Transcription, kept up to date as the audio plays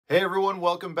Hey everyone,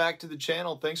 welcome back to the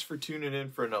channel. Thanks for tuning in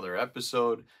for another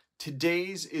episode.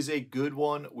 Today's is a good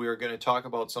one. We are going to talk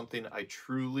about something I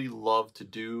truly love to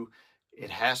do. It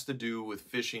has to do with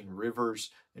fishing rivers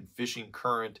and fishing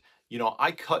current. You know,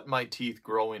 I cut my teeth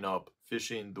growing up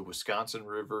fishing the Wisconsin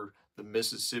River, the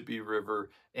Mississippi River,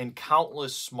 and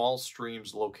countless small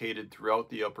streams located throughout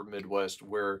the upper Midwest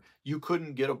where you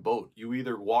couldn't get a boat. You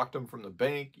either walked them from the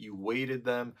bank, you waded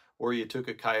them, or you took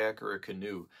a kayak or a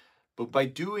canoe. But by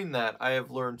doing that, I have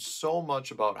learned so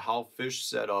much about how fish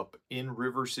set up in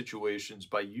river situations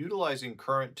by utilizing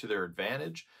current to their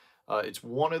advantage. It's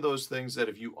one of those things that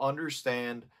if you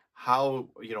understand how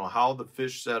the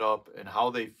fish set up and how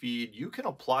they feed, you can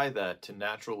apply that to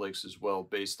natural lakes as well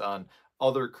based on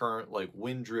other current like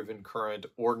wind-driven current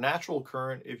or natural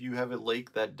current if you have a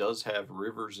lake that does have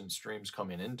rivers and streams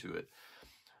coming into it.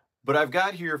 But I've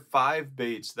got here 5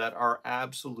 baits that are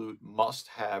absolute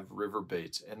must-have river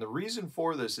baits. And the reason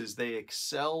for this is they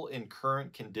excel in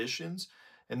current conditions,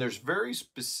 and there's very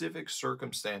specific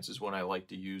circumstances when I like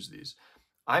to use these.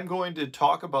 I'm going to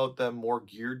talk about them more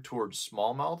geared towards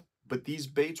smallmouth, but these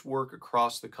baits work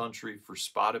across the country for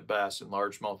spotted bass and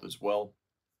largemouth as well.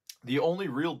 The only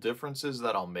real differences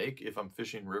that I'll make if I'm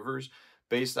fishing rivers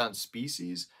based on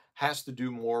species has to do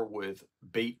more with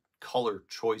bait color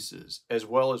choices as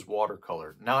well as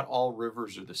watercolor. Not all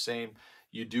rivers are the same.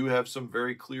 You do have some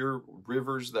very clear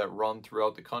rivers that run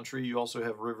throughout the country. You also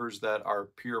have rivers that are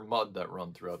pure mud that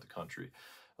run throughout the country.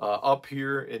 Up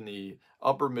here in the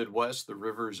upper Midwest, the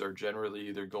rivers are generally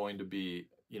either going to be,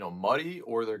 muddy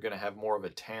or they're going to have more of a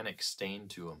tannic stain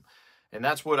to them. And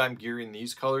that's what I'm gearing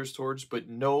these colors towards, but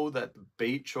know that the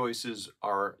bait choices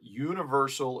are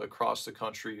universal across the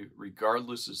country,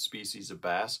 regardless of species of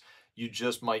bass. You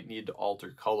just might need to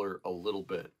alter color a little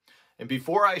bit. And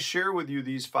before I share with you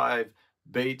these 5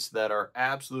 baits that are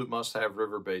absolute must-have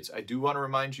river baits, I do want to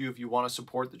remind you, if you want to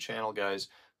support the channel, guys,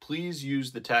 please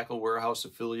use the Tackle Warehouse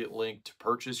affiliate link to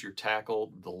purchase your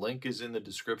tackle. The link is in the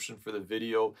description for the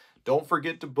video. Don't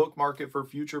forget to bookmark it for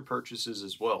future purchases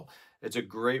as well. It's a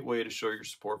great way to show your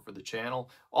support for the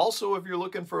channel. Also, if you're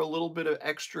looking for a little bit of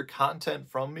extra content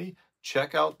from me,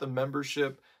 check out the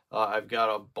membership. I've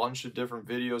got a bunch of different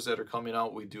videos that are coming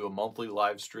out. We do a monthly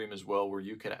live stream as well where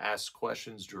you can ask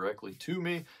questions directly to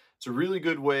me. It's a really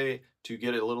good way to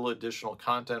get a little additional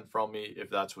content from me if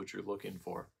that's what you're looking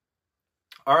for.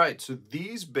 All right, so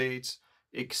these baits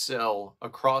excel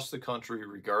across the country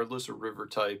regardless of river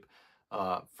type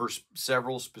for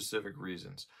several specific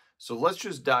reasons. So let's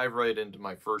just dive right into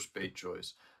my first bait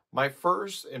choice. My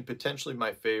first and potentially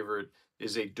my favorite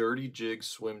is a dirty jig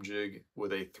swim jig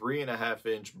with a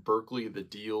 3.5-inch Berkeley the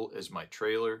Deal as my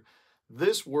trailer.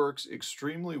 This works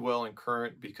extremely well in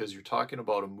current because you're talking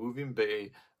about a moving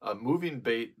bait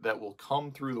that will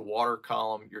come through the water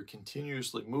column. You're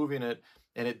continuously moving it,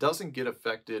 and it doesn't get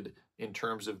affected in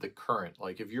terms of the current.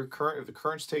 Like if the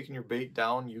current's taking your bait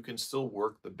down, you can still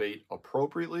work the bait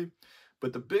appropriately.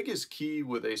 But the biggest key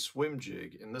with a swim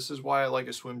jig, and this is why I like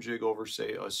a swim jig over,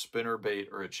 say, a spinner bait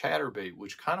or a chatter bait,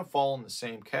 which kind of fall in the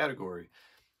same category,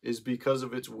 is because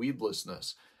of its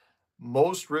weedlessness.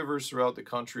 Most rivers throughout the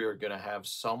country are going to have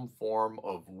some form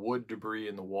of wood debris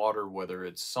in the water, whether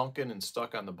it's sunken and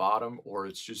stuck on the bottom or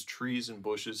it's just trees and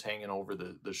bushes hanging over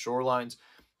the shorelines.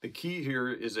 The key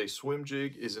here is a swim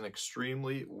jig is an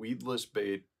extremely weedless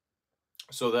bait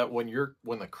so that when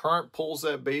the current pulls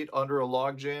that bait under a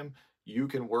log jam, you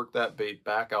can work that bait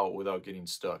back out without getting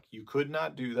stuck. You could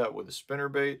not do that with a spinner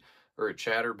bait or a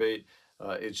chatter bait.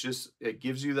 It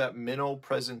gives you that minnow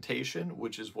presentation,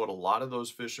 which is what a lot of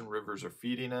those fish and rivers are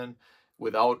feeding in,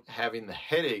 without having the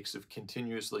headaches of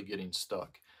continuously getting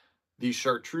stuck. The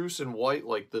chartreuse and white,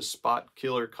 like the spot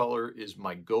killer color, is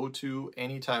my go-to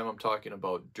anytime I'm talking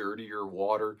about dirtier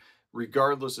water,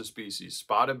 regardless of species.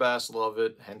 Spotted bass love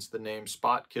it, hence the name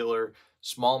spot killer.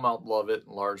 Smallmouth love it,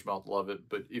 and largemouth love it.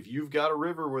 But if you've got a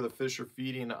river where the fish are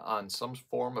feeding on some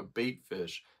form of bait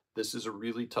fish, this is a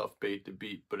really tough bait to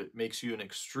beat, but it makes you an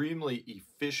extremely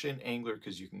efficient angler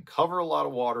because you can cover a lot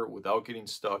of water without getting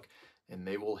stuck, and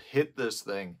they will hit this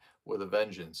thing with a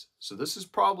vengeance. So this is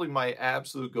probably my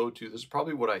absolute go-to. This is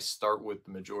probably what I start with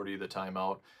the majority of the time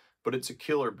out, but it's a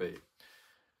killer bait.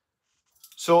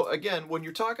 So again, when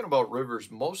you're talking about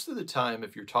rivers, most of the time,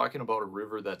 if you're talking about a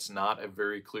river that's not a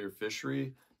very clear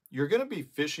fishery, you're going to be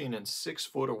fishing in 6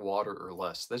 foot of water or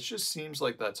less. That just seems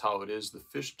like that's how it is. The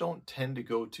fish don't tend to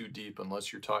go too deep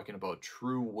unless you're talking about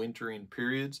true wintering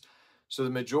periods. So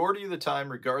the majority of the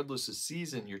time, regardless of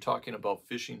season, you're talking about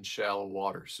fishing shallow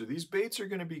water. So these baits are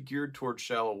going to be geared towards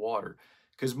shallow water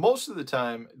because most of the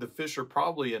time the fish are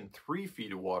probably in 3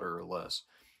 feet of water or less.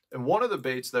 And one of the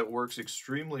baits that works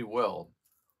extremely well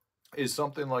is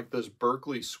something like this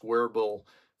Berkeley Square Bill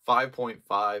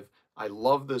 5.5. I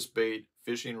love this bait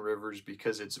fishing rivers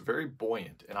because it's very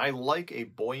buoyant, and I like a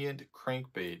buoyant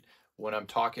crankbait when I'm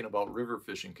talking about river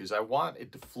fishing because I want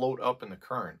it to float up in the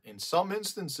current. In some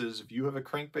instances, if you have a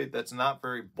crankbait that's not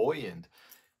very buoyant,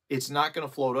 it's not going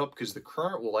to float up because the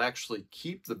current will actually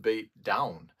keep the bait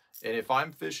down. And if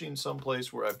I'm fishing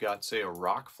someplace where I've got, say, a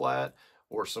rock flat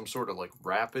or some sort of like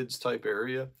rapids type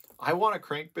area, I want a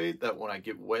crankbait that when I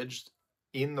get wedged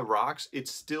in the rocks, it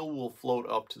still will float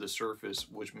up to the surface,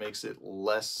 which makes it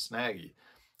less snaggy.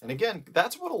 And again,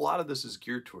 that's what a lot of this is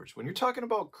geared towards. When you're talking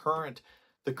about current,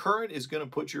 the current is going to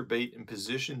put your bait in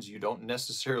positions you don't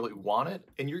necessarily want it,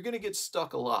 and you're going to get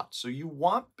stuck a lot. So you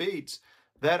want baits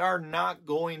that are not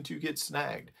going to get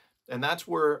snagged. And that's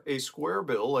where a square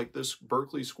bill like this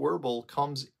Berkeley Square Bill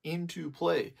comes into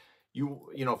play.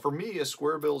 You know, for me, a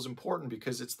square bill is important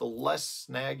because it's the less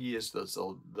snaggiest,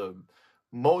 the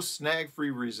most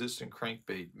snag-free resistant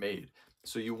crankbait made.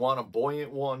 So you want a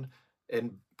buoyant one.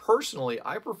 And personally,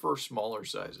 I prefer smaller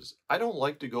sizes. I don't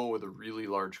like to go with a really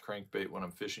large crankbait when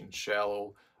I'm fishing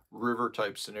shallow river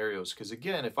type scenarios. Because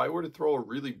again, if I were to throw a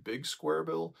really big square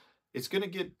bill, it's going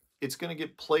to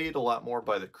get played a lot more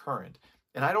by the current.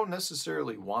 And I don't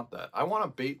necessarily want that. I want a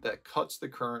bait that cuts the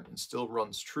current and still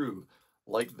runs true,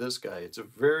 like this guy. It's a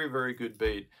very, very good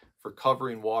bait for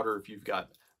covering water if you've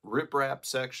got riprap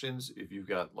sections, if you've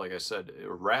got, like I said,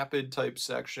 a rapid type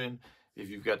section, if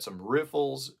you've got some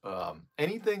riffles,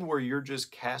 anything where you're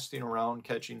just casting around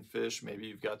catching fish. Maybe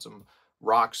you've got some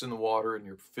rocks in the water and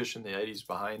you're fishing the eddies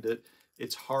behind it.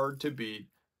 It's hard to beat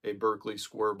a Berkeley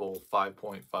Square Bill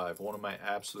 5.5, one of my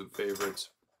absolute favorites.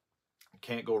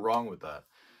 Can't go wrong with that.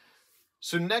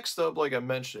 So next up, like I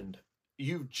mentioned,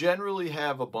 you generally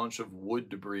have a bunch of wood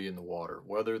debris in the water,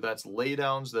 whether that's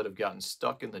laydowns that have gotten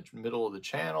stuck in the middle of the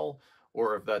channel,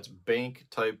 or if that's bank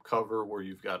type cover where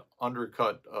you've got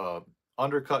undercut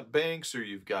banks, or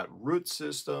you've got root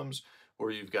systems, or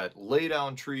you've got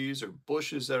laydown trees or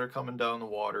bushes that are coming down the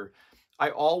water. I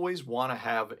always want to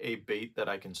have a bait that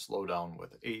I can slow down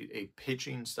with, a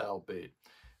pitching style bait.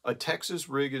 A Texas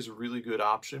rig is a really good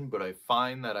option, but I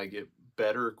find that I get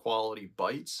better quality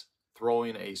bites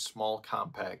throwing a small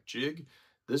compact jig.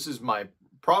 This is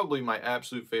probably my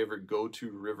absolute favorite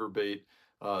go-to river bait.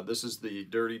 This is the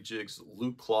Dirty Jigs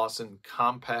Luke Clausen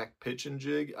compact pitching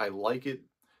jig. I like it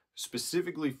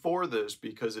specifically for this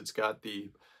because it's got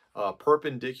the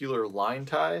perpendicular line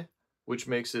tie, which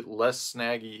makes it less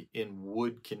snaggy in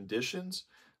wood conditions.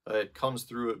 It comes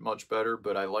through it much better,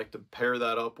 but I like to pair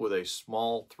that up with a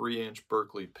small 3-inch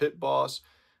Berkeley Pit Boss,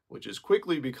 which is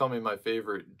quickly becoming my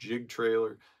favorite jig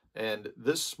trailer. And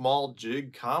this small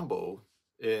jig combo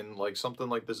in like something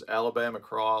like this Alabama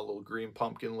Craw, a little green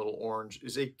pumpkin, little orange,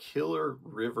 is a killer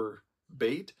river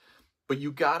bait. But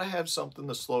you gotta have something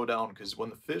to slow down because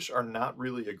when the fish are not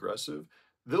really aggressive,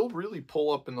 they'll really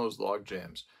pull up in those log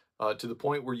jams to the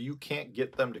point where you can't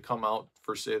get them to come out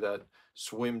for, say, that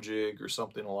swim jig or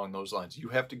something along those lines. You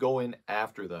have to go in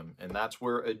after them, and that's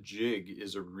where a jig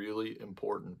is a really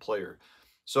important player.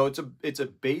 So it's a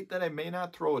bait that I may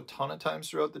not throw a ton of times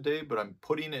throughout the day, but I'm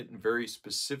putting it in very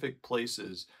specific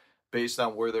places based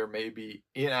on where there may be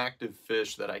inactive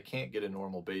fish that I can't get a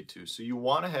normal bait to. So you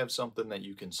want to have something that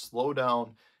you can slow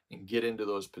down and get into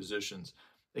those positions.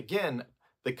 Again,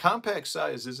 the compact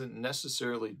size isn't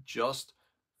necessarily just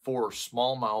for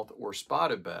smallmouth or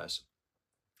spotted bass.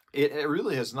 It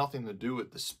really has nothing to do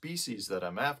with the species that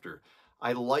I'm after.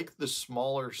 I like the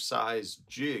smaller size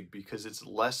jig because it's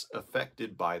less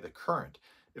affected by the current.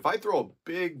 If I throw a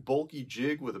big bulky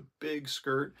jig with a big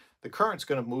skirt, the current's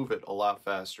going to move it a lot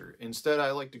faster. Instead,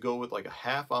 I like to go with like a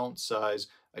 1/2 ounce size.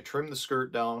 I trim the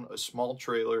skirt down, a small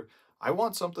trailer. I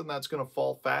want something that's going to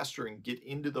fall faster and get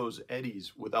into those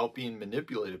eddies without being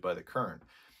manipulated by the current.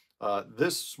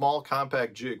 This small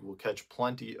compact jig will catch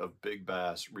plenty of big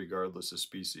bass regardless of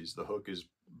species. The hook is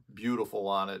beautiful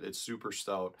on it. It's super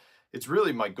stout. It's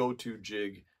really my go-to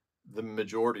jig the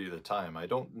majority of the time. I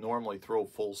don't normally throw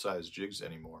full-size jigs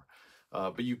anymore.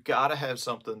 But you gotta have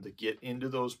something to get into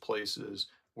those places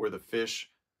where the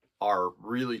fish are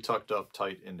really tucked up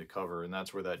tight into cover, and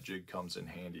that's where that jig comes in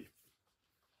handy.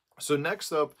 So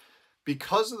next up,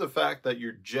 because of the fact that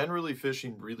you're generally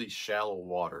fishing really shallow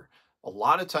water, a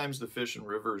lot of times the fish in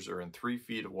rivers are in 3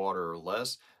 feet of water or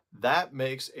less. That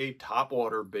makes a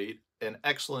topwater bait an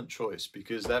excellent choice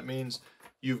because that means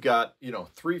you've got,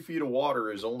 3 feet of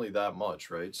water is only that much,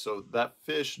 right? So that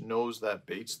fish knows that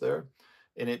bait's there.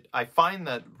 And I find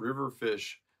that river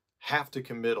fish have to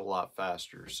commit a lot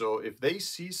faster. So if they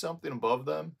see something above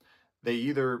them, they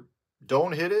either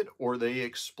don't hit it or they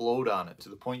explode on it to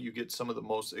the point you get some of the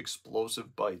most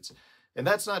explosive bites. And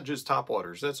that's not just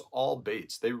topwaters, that's all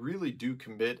baits. They really do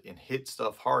commit and hit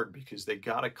stuff hard because they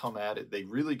got to come at it. They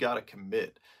really got to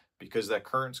commit because that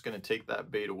current's going to take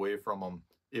that bait away from them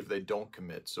if they don't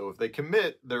commit. So if they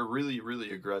commit, they're really,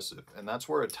 really aggressive. And that's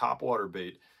where a topwater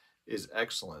bait is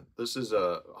excellent. This is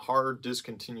a hard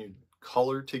discontinued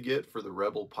color to get for the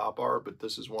Rebel Popar, but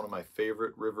this is one of my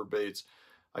favorite river baits.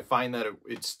 I find that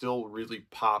it still really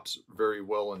pops very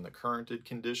well in the currented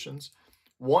conditions.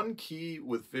 One key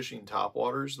with fishing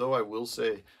topwaters, though, I will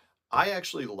say, I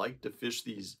actually like to fish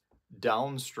these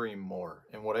downstream more.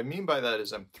 And what I mean by that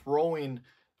is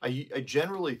I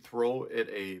generally throw at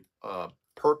a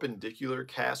perpendicular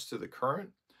cast to the current,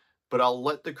 but I'll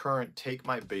let the current take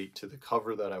my bait to the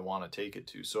cover that I want to take it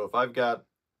to. So if I've got,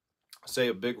 say,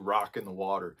 a big rock in the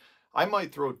water, I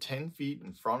might throw 10 feet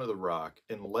in front of the rock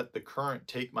and let the current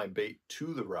take my bait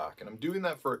to the rock. And I'm doing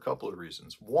that for a couple of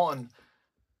reasons. One,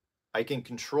 I can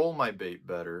control my bait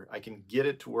better. I can get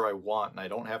it to where I want and I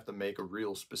don't have to make a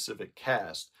real specific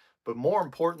cast. But more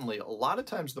importantly, a lot of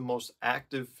times the most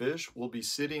active fish will be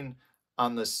sitting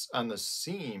on the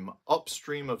seam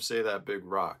upstream of, say, that big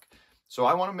rock. So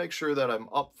I want to make sure that I'm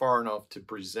up far enough to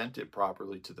present it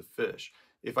properly to the fish.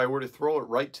 If I were to throw it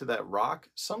right to that rock,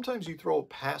 sometimes you throw it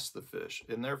past the fish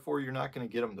and therefore you're not going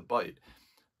to get them to bite.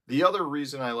 The other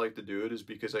reason I like to do it is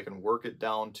because I can work it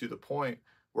down to the point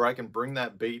where I can bring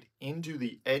that bait into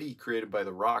the eddy created by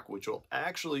the rock, which will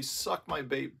actually suck my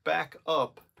bait back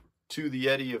up to the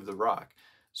eddy of the rock.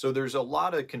 So there's a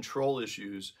lot of control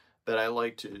issues that I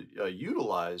like to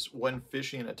utilize when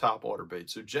fishing a topwater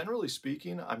bait. So generally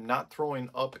speaking, I'm not throwing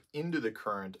up into the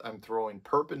current, I'm throwing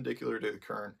perpendicular to the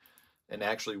current and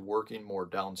actually working more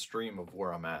downstream of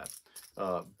where I'm at.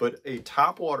 But a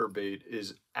topwater bait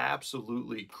is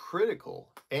absolutely critical.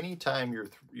 Anytime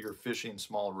you're fishing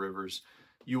small rivers,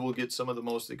 you will get some of the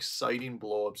most exciting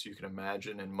blowups you can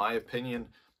imagine. In my opinion,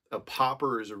 a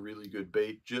popper is a really good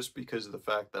bait just because of the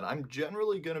fact that I'm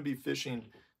generally going to be fishing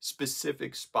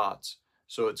specific spots.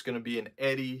 So it's going to be an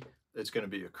eddy, it's going to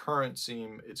be a current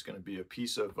seam, it's going to be a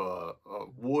piece of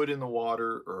wood in the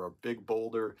water or a big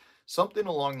boulder, something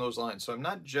along those lines. So I'm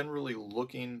not generally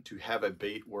looking to have a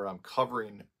bait where I'm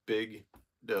covering big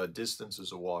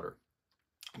distances of water.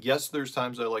 Yes, there's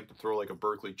times I like to throw like a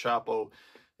Berkeley Chapo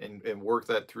and work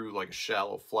that through like a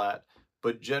shallow flat.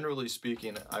 But generally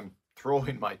speaking, I'm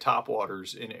throwing my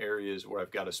topwaters in areas where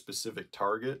I've got a specific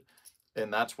target.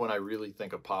 And that's when I really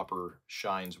think a popper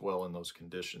shines well in those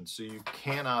conditions. So you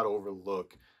cannot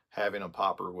overlook having a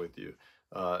popper with you.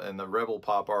 And the Rebel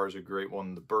Popar is a great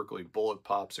one. The Berkeley Bullet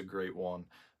Pop's a great one.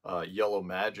 Yellow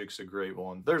Magic's a great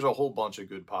one. There's a whole bunch of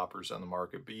good poppers on the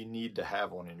market, but you need to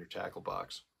have one in your tackle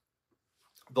box.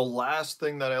 The last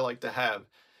thing that I like to have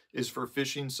is for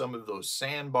fishing some of those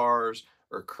sandbars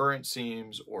or current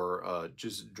seams or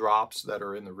just drops that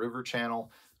are in the river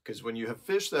channel. Because when you have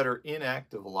fish that are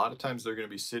inactive, a lot of times they're going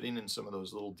to be sitting in some of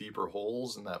those little deeper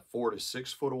holes in that 4 to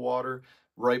 6 foot of water,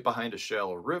 right behind a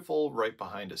shallow riffle, right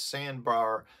behind a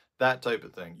sandbar, that type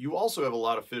of thing. You also have a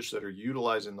lot of fish that are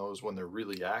utilizing those when they're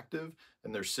really active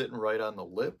and they're sitting right on the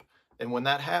lip. And when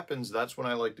that happens, that's when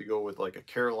I like to go with like a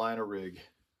Carolina rig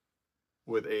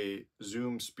with a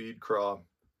Zoom Speed Craw,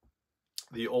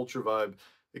 the Ultra Vibe,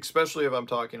 especially if I'm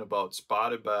talking about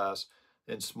spotted bass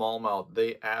and smallmouth.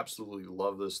 They absolutely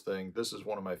love this thing. This is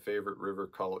one of my favorite river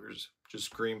colors.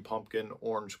 Just green pumpkin,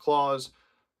 orange claws.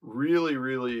 Really,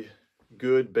 really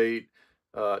good bait.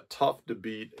 Tough to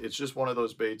beat. It's just one of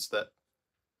those baits that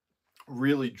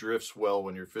really drifts well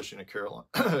when you're fishing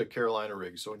a Carolina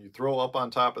rig. So when you throw up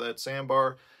on top of that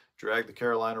sandbar, drag the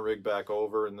Carolina rig back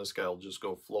over, and this guy will just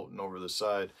go floating over the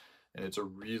side. And it's a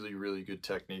really, really good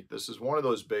technique. This is one of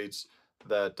those baits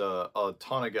that a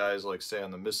ton of guys, like say on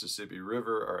the Mississippi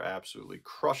River, are absolutely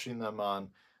crushing them on.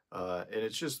 And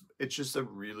it's just a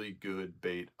really good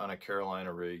bait on a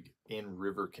Carolina rig in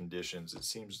river conditions. It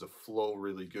seems to flow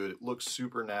really good. It looks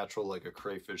super natural, like a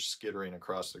crayfish skittering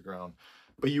across the ground.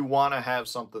 But you want to have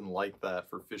something like that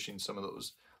for fishing some of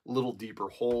those little deeper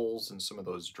holes and some of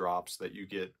those drops that you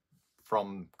get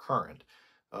from current.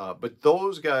 But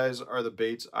those guys are the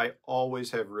baits I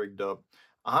always have rigged up.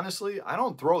 Honestly, I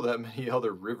don't throw that many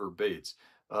other river baits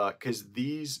because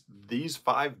these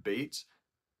 5 baits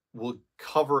will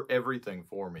cover everything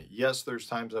for me. Yes, there's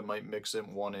times I might mix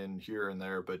in one in here and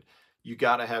there, but you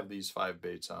got to have these 5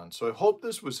 baits on. So I hope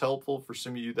this was helpful for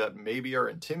some of you that maybe are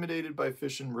intimidated by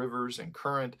fishing rivers and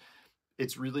current.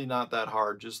 It's really not that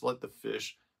hard. Just let the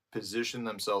fish position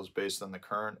themselves based on the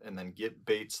current and then get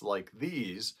baits like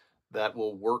these that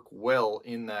will work well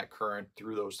in that current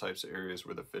through those types of areas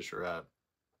where the fish are at.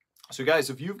 So guys,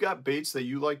 if you've got baits that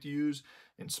you like to use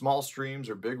in small streams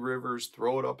or big rivers,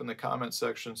 throw it up in the comment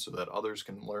section so that others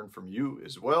can learn from you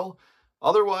as well.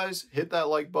 Otherwise, hit that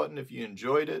like button if you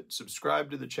enjoyed it. Subscribe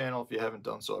to the channel if you haven't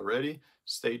done so already.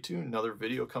 Stay tuned, another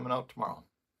video coming out tomorrow.